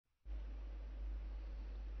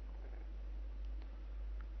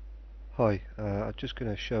Hi, I'm just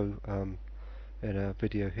going to show in a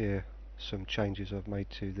video here some changes I've made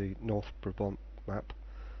to the North Brabant map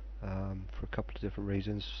for a couple of different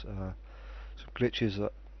reasons. Some glitches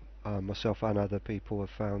that myself and other people have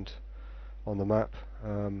found on the map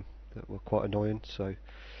that were quite annoying, so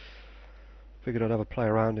figured I'd have a play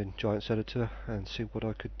around in Giants Editor and see what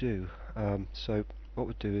I could do. So what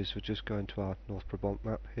we'll do is we'll just go into our North Brabant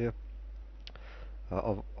map here.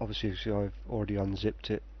 Obviously I've already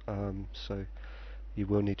unzipped it, so you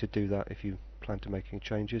will need to do that if you plan to make any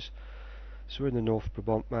changes. So we're in the North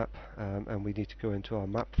Brabant map, and we need to go into our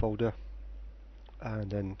map folder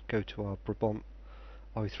and then go to our Brabant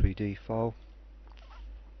i3D file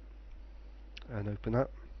and open that,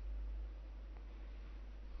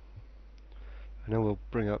 and then we'll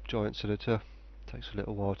bring up Giants Editor. It takes a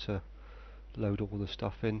little while to load all the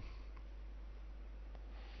stuff in.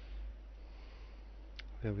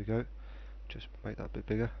 There we go, just make that a bit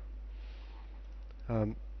bigger.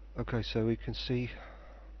 Okay, so we can see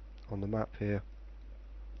on the map here,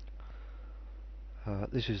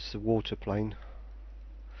 this is the water plane,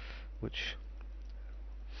 which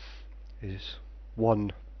is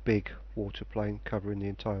one big water plane covering the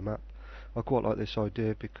entire map. I quite like this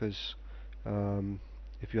idea because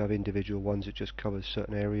if you have individual ones it just covers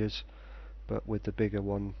certain areas, but with the bigger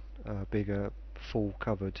one, bigger full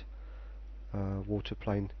covered water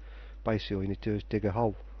plane, basically all you need to do is dig a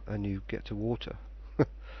hole and you get to water.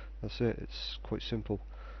 That's it, it's quite simple.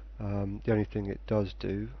 The only thing it does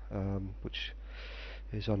do, which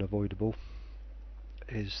is unavoidable,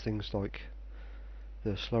 is things like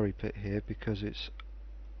the slurry pit here, because it's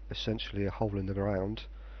essentially a hole in the ground.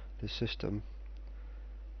 This system,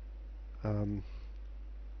 as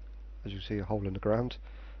you see, a hole in the ground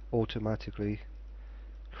automatically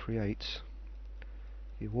creates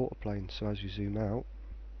your water plane. So as you zoom out,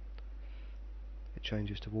 it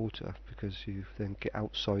changes to water because you then get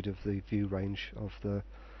outside of the view range of the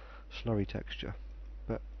slurry texture.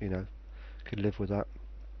 But you know, could live with that.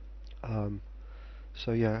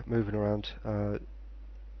 So yeah, moving around,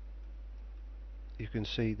 you can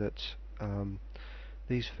see that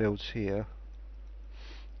these fields here,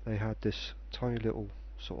 they had this tiny little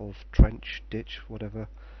sort of trench, ditch, whatever,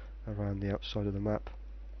 around the outside of the map.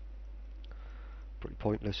 Pretty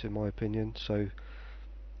pointless in my opinion. So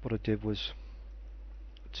what I did was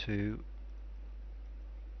to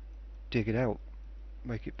dig it out,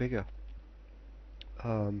 make it bigger,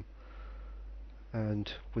 and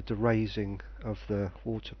with the raising of the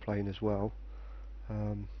water plane as well,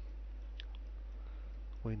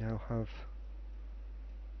 we now have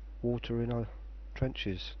water in our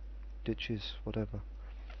trenches, ditches, whatever.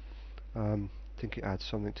 I think it adds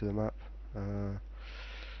something to the map,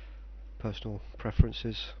 personal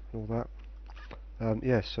preferences and all that.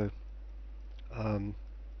 Yeah, so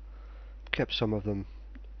kept some of them,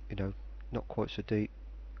 you know, not quite so deep,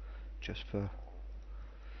 just for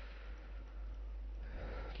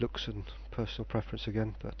looks and personal preference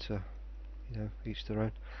again, but you know, each their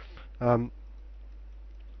own.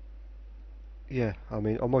 Yeah, I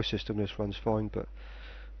mean, on my system this runs fine, but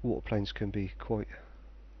water planes can be quite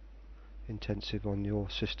intensive on your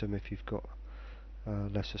system if you've got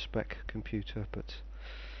less a spec computer, but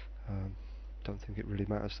don't think it really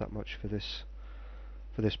matters that much for this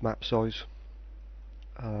map size.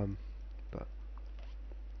 But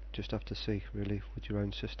just have to see really with your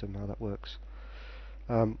own system how that works.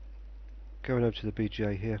 Going over to the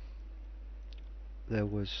BGA here, there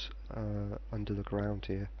was under the ground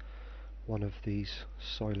here one of these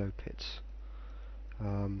silo pits,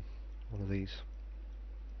 one of these,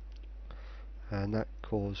 and that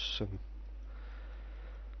caused some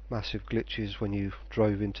massive glitches when you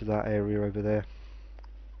drove into that area over there.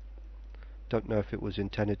 Don't know if it was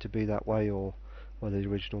intended to be that way or whether the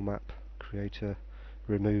original map creator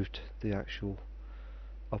removed the actual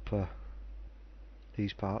upper,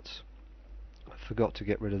 these parts. I forgot to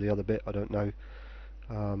get rid of the other bit, I don't know.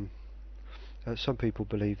 Some people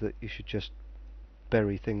believe that you should just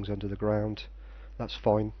bury things under the ground. That's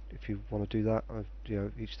fine if you want to do that, you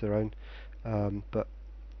know, each their own. But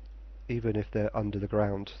even if they're under the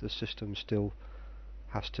ground, the system still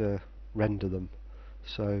has to render them.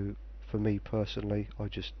 So for me personally, I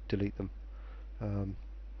just delete them.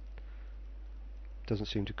 Doesn't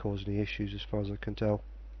seem to cause any issues as far as I can tell,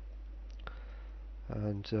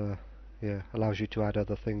 and yeah, allows you to add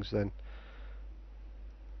other things then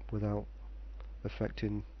without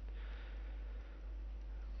affecting,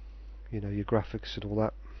 you know, your graphics and all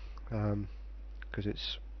that, because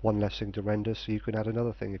it's one less thing to render, so you can add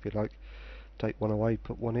another thing if you like. Take one away,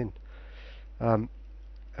 put one in.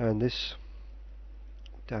 And this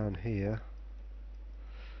down here,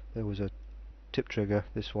 there was a tip trigger.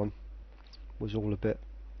 This one was all a bit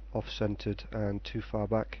off-centered and too far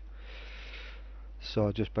back, so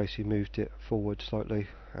I just basically moved it forward slightly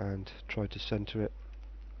and tried to center it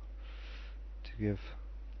to give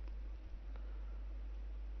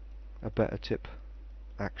a better tip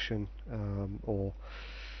action, or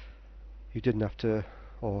you didn't have to,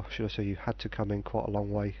 or should I say you had to come in quite a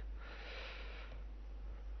long way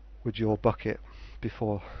with your bucket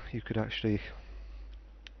before you could actually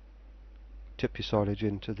tip your silage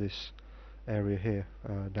into this area here.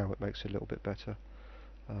 Now it makes it a little bit better.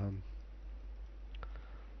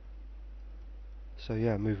 So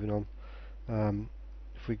yeah, moving on.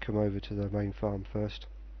 If we come over to the main farm first,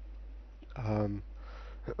 I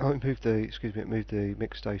moved the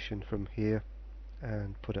mix station from here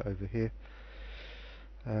and put it over here,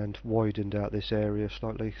 and widened out this area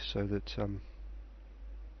slightly so that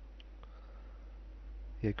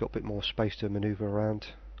yeah, got a bit more space to manoeuvre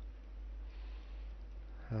around.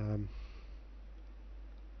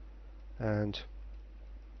 And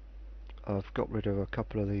I've got rid of a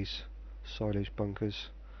couple of these silage bunkers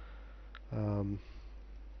for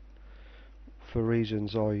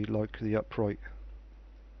reasons I like the upright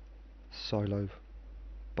silo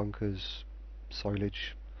bunkers,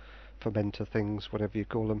 silage, fermenter things, whatever you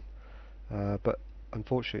call them, but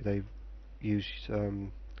unfortunately they've used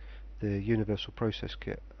the universal process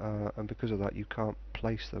kit, and because of that you can't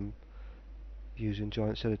place them using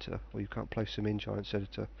Giants Editor, or you can't place them in Giants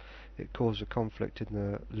Editor. It causes a conflict in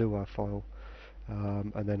the Lua file,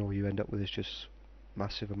 and then all you end up with is just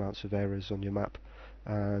massive amounts of errors on your map,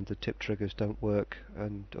 and the tip triggers don't work,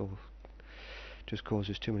 and or just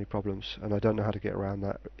causes too many problems, and I don't know how to get around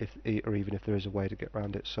that, or even if there is a way to get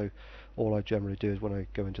around it. So all I generally do is, when I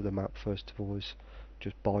go into the map, first of all, is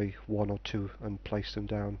just buy one or two and place them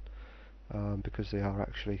down, because they are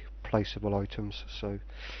actually placeable items, so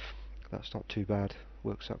that's not too bad,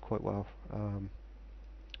 works out quite well.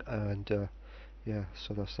 And yeah,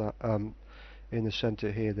 so that's that. In the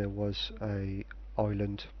centre here there was a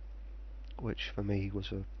island, which for me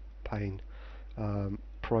was a pain,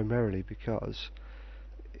 primarily because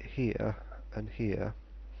here and here,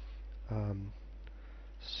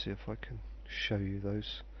 see if I can show you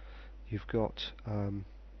those. You've got,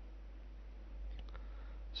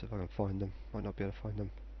 see if I can find them, might not be able to find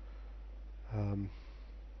them.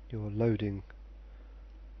 You're loading,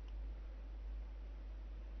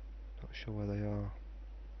 not sure where they are.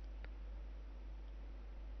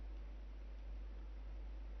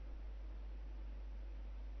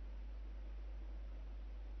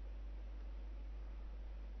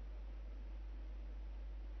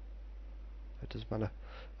 It doesn't matter.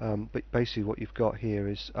 But basically what you've got here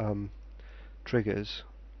is triggers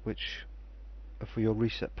which are for your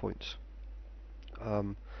reset points.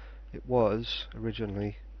 It was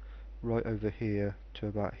originally right over here to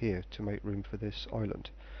about here to make room for this island,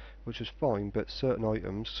 which was fine, but certain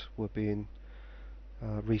items were being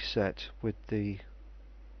reset with the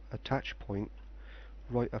attach point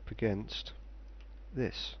right up against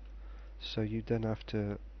this, so you then have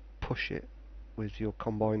to push it with your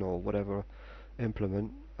combine or whatever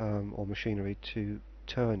implement, or machinery, to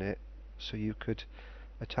turn it so you could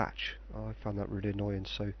attach. I found that really annoying,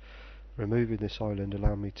 so removing this island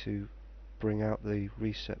allowed me to bring out the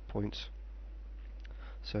reset points,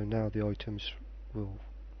 so now the items will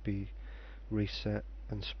be reset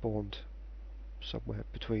and spawned somewhere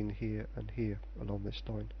between here and here along this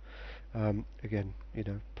line. Again, you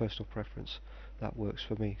know, personal preference, that works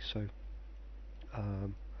for me. So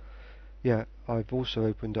yeah, I've also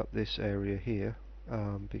opened up this area here,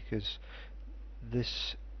 because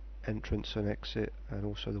this entrance and exit, and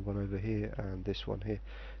also the one over here and this one here,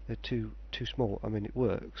 they're too small. I mean, it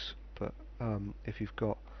works, but if you've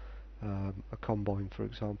got a combine, for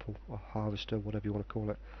example, or harvester, whatever you want to call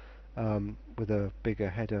it, with a bigger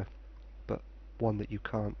header, but one that you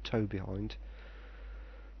can't tow behind,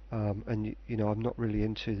 and you know, I'm not really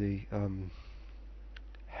into the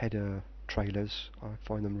header trailers. I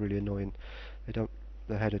find them really annoying.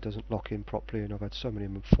 The header doesn't lock in properly, and I've had so many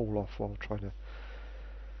of them fall off while trying to,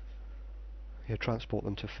 yeah, transport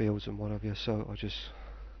them to fields and whatever, so I just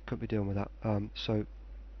couldn't be dealing with that. So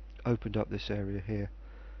opened up this area here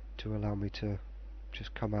to allow me to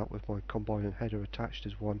just come out with my combine and header attached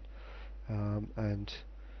as one, and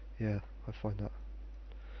yeah, I find that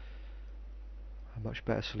a much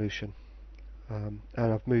better solution. And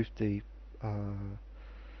I've moved the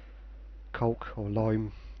caulk or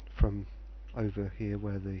lime from over here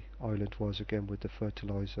where the island was, again with the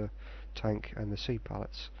fertilizer tank and the seed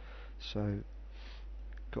pallets, so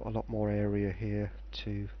got a lot more area here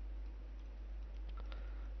to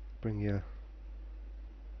bring your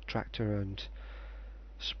tractor and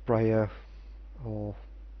sprayer or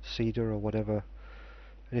seeder or whatever.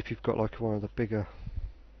 And if you've got like one of the bigger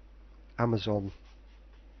Amazon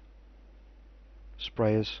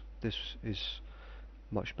sprayers, this is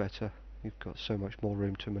much better. You've got so much more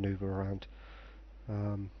room to maneuver around,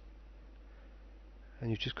 and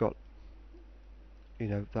you've just got, you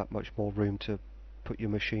know, that much more room to put your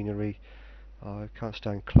machinery. I can't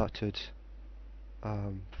stand cluttered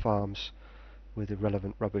farms with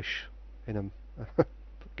irrelevant rubbish in them.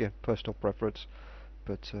 Again, personal preference,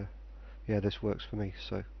 but yeah, this works for me.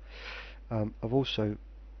 So I've also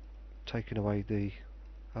taken away the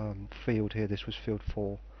field here. This was field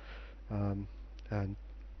 4, and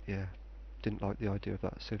yeah, didn't like the idea of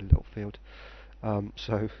that silly little field.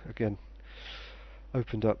 So again,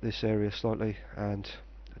 opened up this area slightly and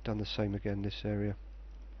done the same again this area,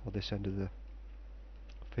 or this end of the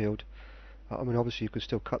field. I mean, obviously you could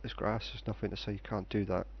still cut this grass, there's nothing to say you can't do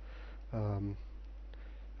that, and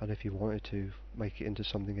if you wanted to make it into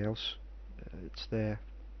something else, it's there,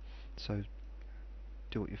 so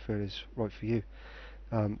do what you feel is right for you.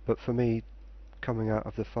 But for me, coming out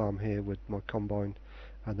of the farm here with my combine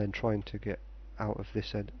and then trying to get out of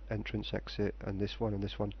this entrance exit and this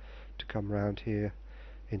one to come round here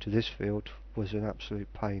into this field was an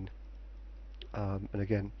absolute pain. And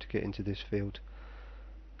again, to get into this field,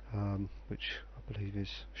 which I believe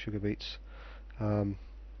is sugar beets,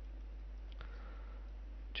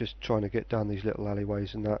 just trying to get down these little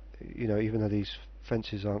alleyways and that, you know, even though these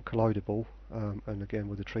fences aren't collidable, and again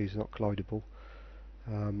with the trees not collidable,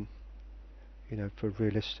 you know, for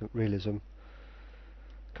realism,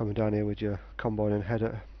 coming down here with your combine and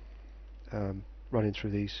header, running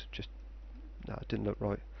through these, just no, it didn't look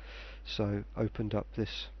right. So opened up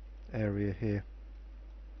this area here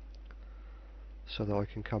so that I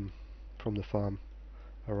can come from the farm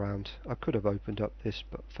around. I could have opened up this,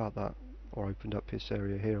 but felt that, or opened up this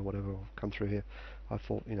area here or whatever, or come through here. I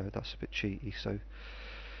thought, you know, that's a bit cheaty, so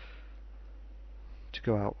to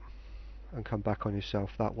go out and come back on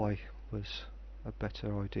yourself that way was a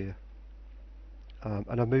better idea.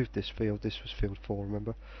 And I moved this field. This was field 4,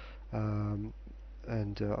 remember, and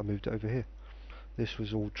I moved it over here. This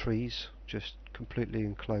was all trees, just completely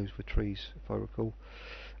enclosed with trees, if I recall.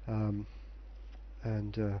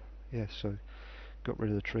 And yeah, so got rid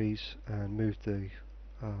of the trees and moved the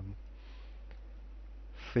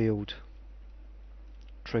field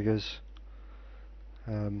triggers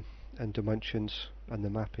and dimensions and the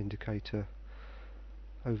map indicator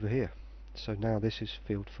over here. So now this is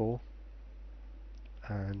field 4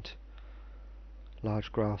 and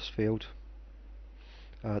large grass field.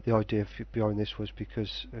 The idea behind this was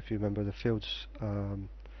because, if you remember, the fields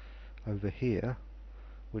over here,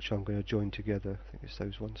 which I'm going to join together, I think it's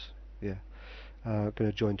those ones, yeah, going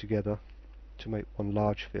to join together to make one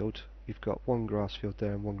large field. You've got one grass field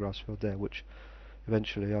there and one grass field there, which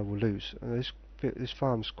eventually I will lose. And this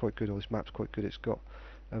farm's quite good, or this map's quite good. It's got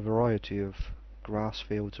a variety of grass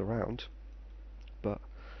fields around, but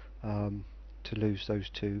to lose those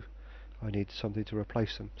two, I need something to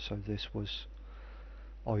replace them. So this was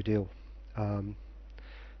ideal.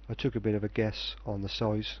 I took a bit of a guess on the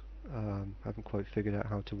size. Haven't quite figured out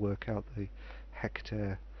how to work out the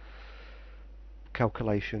hectare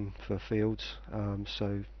calculation for fields.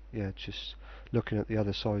 So yeah, just looking at the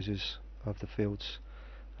other sizes of the fields,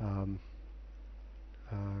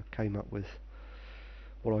 came up with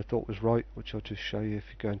what I thought was right, which I'll just show you if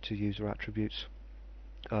you're going to user attributes.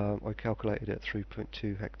 I calculated it at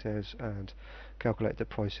 3.2 hectares and calculated the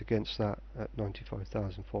price against that at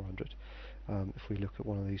 95,400. If we look at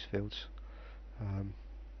one of these fields,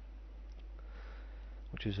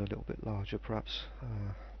 which is a little bit larger perhaps,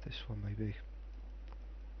 this one maybe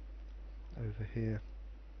over here,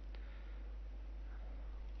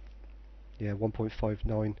 yeah,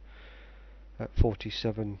 1.59 at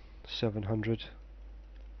 47,700,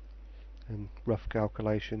 and rough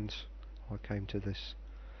calculations I came to this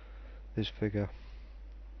figure.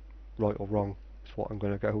 Right or wrong is what I'm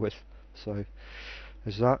going to go with. So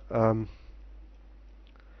there's that.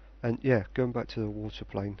 And yeah, going back to the water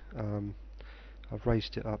plane, I've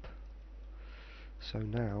raised it up so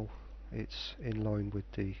now it's in line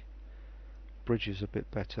with the bridges a bit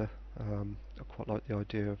better. I quite like the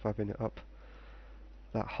idea of having it up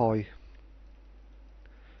that high.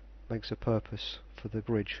 Makes a purpose for the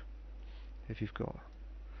bridge. If you've got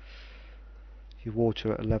your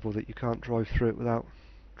water at a level that you can't drive through it without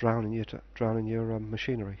drowning your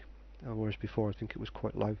machinery, whereas before I think it was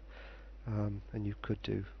quite low, and you could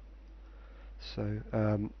do so.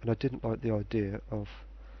 And I didn't like the idea of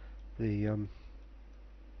the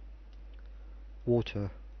water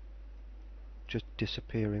just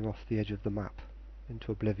disappearing off the edge of the map into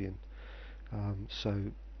oblivion.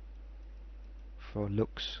 So for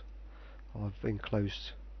looks, I've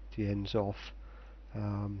enclosed the ends off,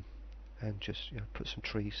 and just put some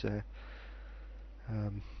trees there,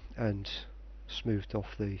 and smoothed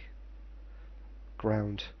off the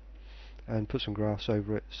ground and put some grass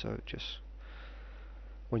over it, so it just,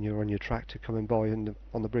 when you're on your tractor coming by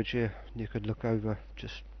on the bridge here, you could look over.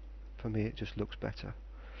 Just for me, it just looks better.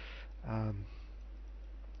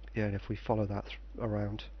 Yeah, and if we follow that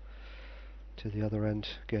around to the other end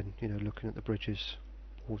again, looking at the bridges,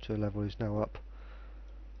 water level is now up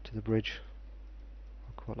to the bridge.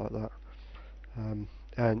 I quite like that.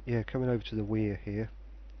 And yeah, coming over to the weir here,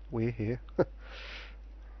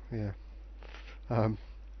 yeah.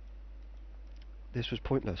 This was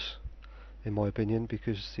pointless in my opinion,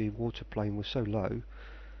 because the water plane was so low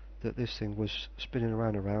that this thing was spinning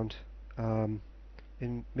around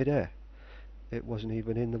in mid-air. It wasn't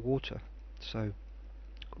even in the water, so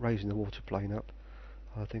raising the water plane up,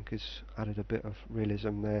 I think, has added a bit of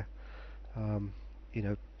realism there.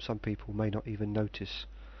 Some people may not even notice.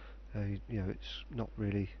 It's not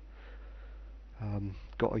really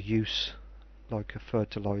got a use like a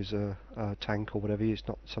fertilizer tank or whatever. It's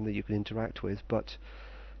not something you can interact with, but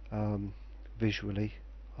visually,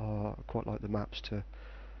 I quite like the maps to,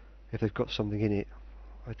 if they've got something in it,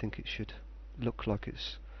 I think it should look like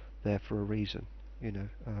it's there for a reason,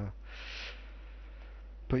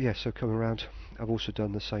 but yeah, so coming around, I've also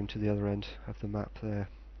done the same to the other end of the map there,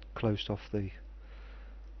 closed off the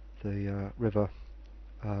river,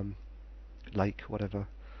 lake, whatever.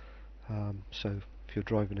 So if you're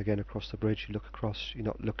driving again across the bridge, you look across, you're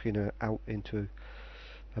not looking out into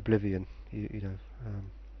oblivion,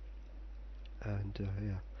 and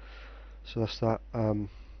yeah, so that's that.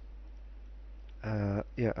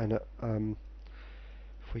 Yeah, and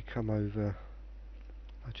if we come over,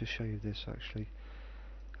 I'll just show you this actually.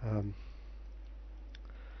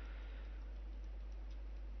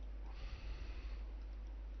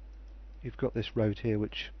 You've got this road here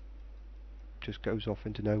which just goes off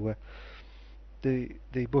into nowhere. The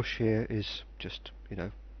bush here is just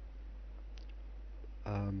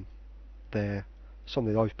there,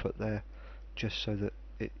 something I've put there just so that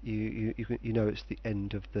you know it's the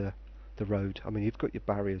end of the road. I mean, you've got your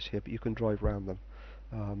barriers here, but you can drive around them.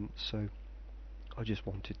 So I just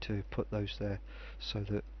wanted to put those there so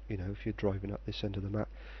that if you're driving up this end of the map,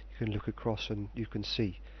 you can look across and you can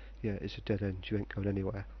see, yeah, it's a dead end. You ain't going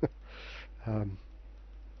anywhere.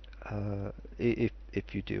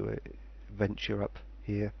 If you do venture up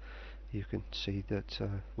here, you can see that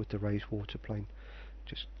with the raised water plane,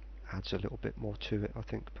 just adds a little bit more to it, I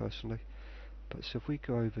think, personally. But so if we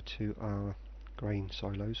go over to our grain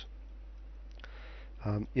silos,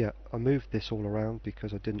 yeah, I moved this all around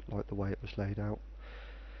because I didn't like the way it was laid out.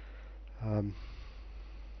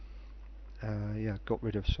 Yeah, got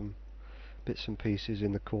rid of some bits and pieces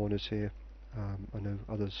in the corners here. I know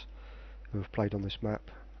others who have played on this map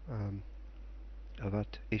have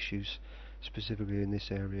had issues specifically in this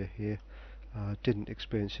area here. Didn't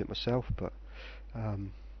experience it myself, but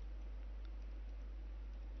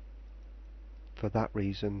for that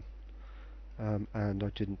reason, and I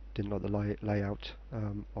didn't like the layout,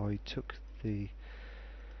 I took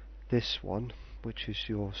this one, which is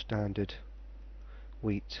your standard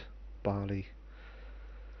wheat, barley,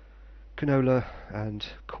 canola and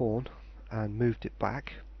corn, and moved it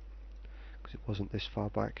back because it wasn't this far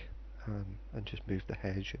back, and just moved the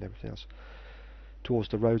hedge and everything else towards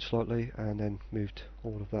the road slightly, and then moved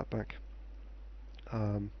all of that back.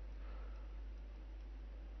 And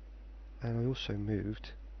I also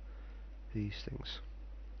moved these things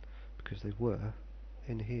because they were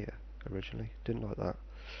in here originally. Didn't like that.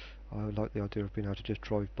 I like the idea of being able to just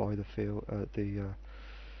drive by the field,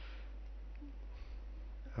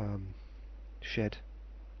 shed.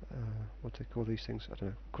 What do they call these things? I don't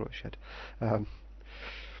know. Call it a shed.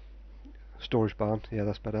 Storage barn. Yeah,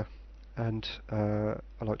 that's better. And I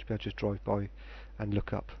like to be able to just drive by and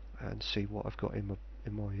look up and see what I've got in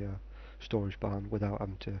my storage barn without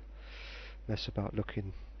having to mess about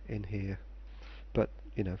looking in here. But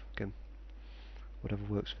again, whatever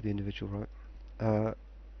works for the individual, right?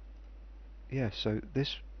 Yeah, so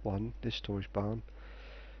this storage barn,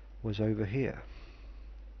 was over here.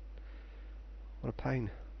 What a pain.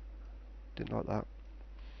 Didn't like that.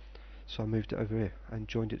 So I moved it over here and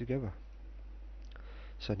joined it together.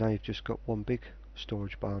 So now you've just got one big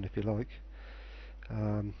storage barn, if you like,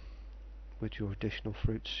 with your additional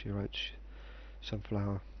fruits, your oats,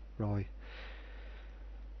 sunflower, rye,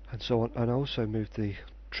 and so on. And I also moved the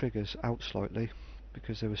triggers out slightly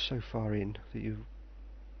because they were so far in that you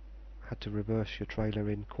had to reverse your trailer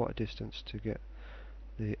in quite a distance to get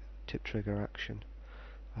the tip trigger action.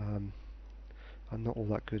 I'm not all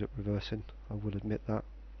that good at reversing, I will admit that.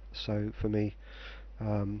 So for me,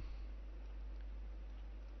 and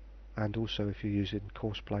also if you're using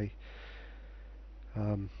courseplay,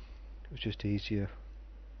 it was just easier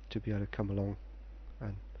to be able to come along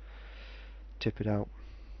and tip it out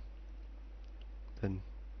than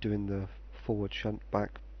doing the forward shunt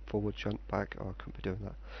back, forward shunt back. Oh, I couldn't be doing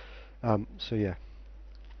that. So yeah,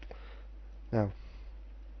 now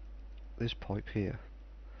this pipe here,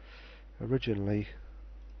 originally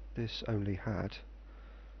this only had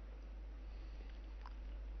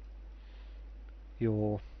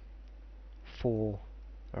your four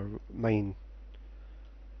main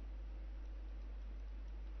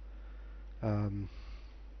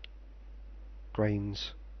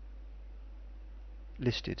grains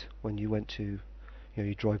listed when you went to,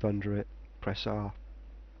 you drive under it, press R.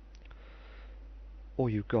 All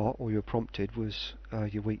you got, all you were prompted was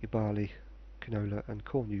your wheat, your barley, canola and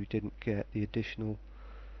corn. You didn't get the additional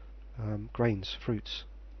grains, fruits.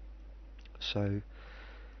 So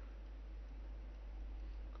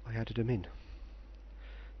I added them in.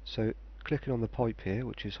 So clicking on the pipe here,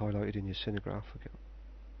 which is highlighted in your cinnagraph,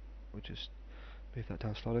 we'll just move that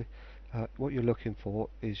down slightly. What you're looking for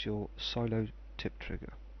is your silo tip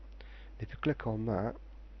trigger. If you click on that,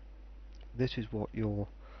 this is what your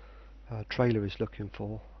trailer is looking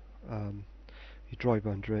for. You drive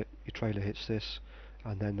under it, your trailer hits this,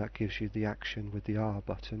 and then that gives you the action with the R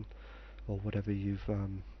button, or whatever you've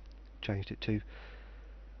changed it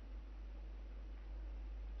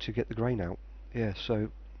to get the grain out. Yeah, so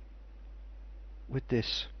with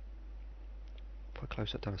this, if I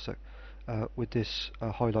close that down a sec, with this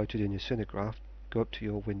highlighted in your cinnagraph, go up to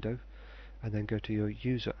your window and then go to your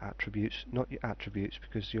user attributes, not your attributes,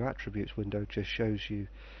 because your attributes window just shows you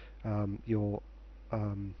your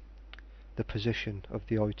the position of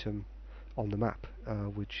the item on the map,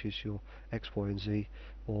 which is your X, Y and Z,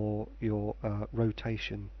 or your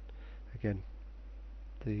rotation, again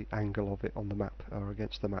the angle of it on the map or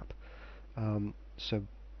against the map. So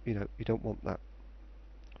you don't want that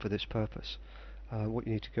for this purpose. What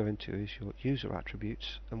you need to go into is your user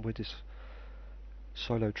attributes, and with this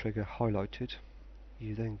silo trigger highlighted,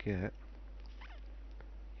 you then get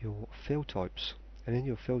your field types, and in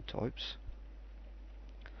your field types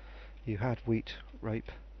you had wheat,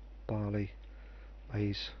 rape, barley,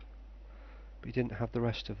 maize, but you didn't have the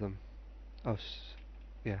rest of them. Oh,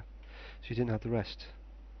 yeah, so you didn't have the rest.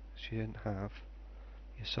 So you didn't have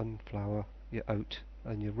your sunflower, your oat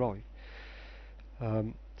and your rye.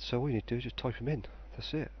 So all you need to do is just type them in,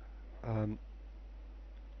 that's it.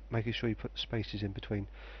 Making sure you put spaces in between.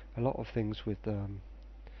 A lot of things with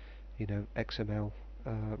XML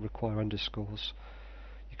require underscores.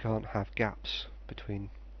 You can't have gaps between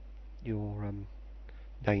your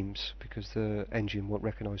names because the engine won't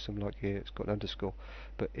recognise them. Like here, it's got an underscore,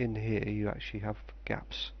 but in here you actually have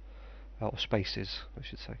gaps, or spaces I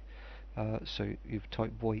should say. So you've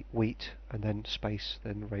typed wheat and then space,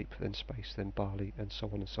 then rape, then space, then barley, and so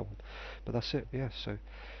on and so on. But that's it, yeah. So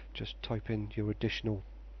just type in your additional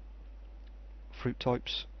fruit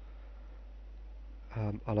types.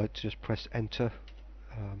 I like to just press enter.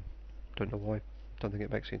 Don't know why, don't think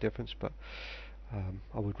it makes any difference, but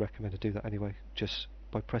I would recommend to do that anyway. Just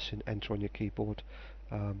by pressing enter on your keyboard,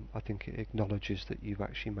 I think it acknowledges that you've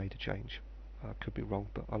actually made a change. Could be wrong,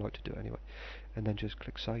 but I like to do it anyway. And then just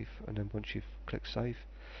click save, and then once you've clicked save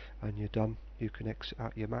and you're done, you can exit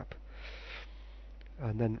out your map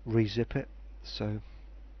and then rezip it. So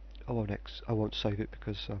I won't save it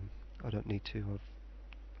because I don't need to. I've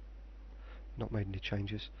not made any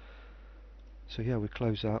changes. So yeah, we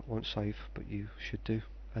close out, won't save, but you should do,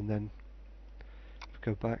 and then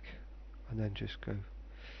go back and then just go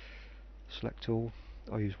select all.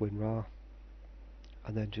 I use WinRAR,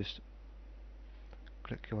 and then just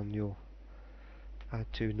click on your add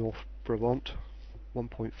to North Brabant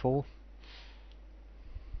 1.4,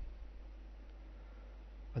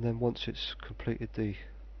 and then once it's completed the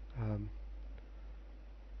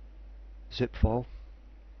zip file,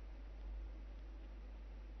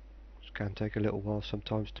 which can take a little while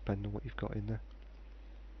sometimes depending on what you've got in there.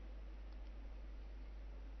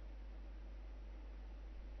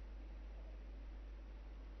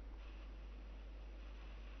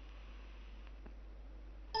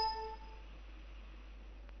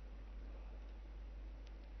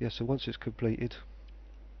 Yeah, so once it's completed,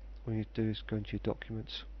 what you need to do is go into your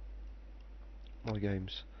documents, My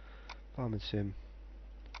Games, Farm and Sim,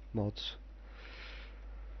 Mods,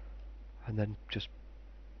 and then just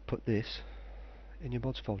put this in your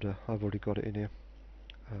mods folder. I've already got it in here.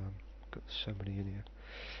 got so many in here.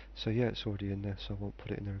 So yeah, it's already in there, so I won't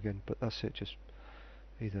put it in there again, but that's it. Just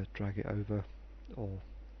either drag it over, or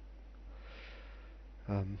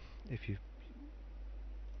if you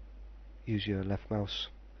use your left mouse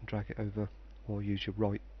and drag it over, or use your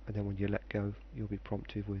right, and then when you let go you'll be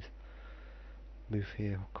prompted with move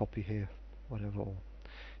here or copy here, whatever. Or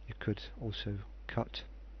you could also cut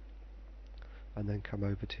and then come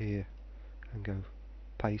over to here and go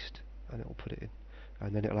paste, and it will put it in,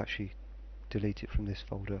 and then it will actually delete it from this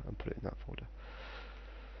folder and put it in that folder.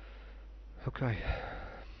 Okay,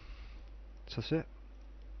 so that's it.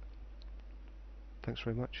 Thanks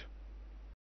very much.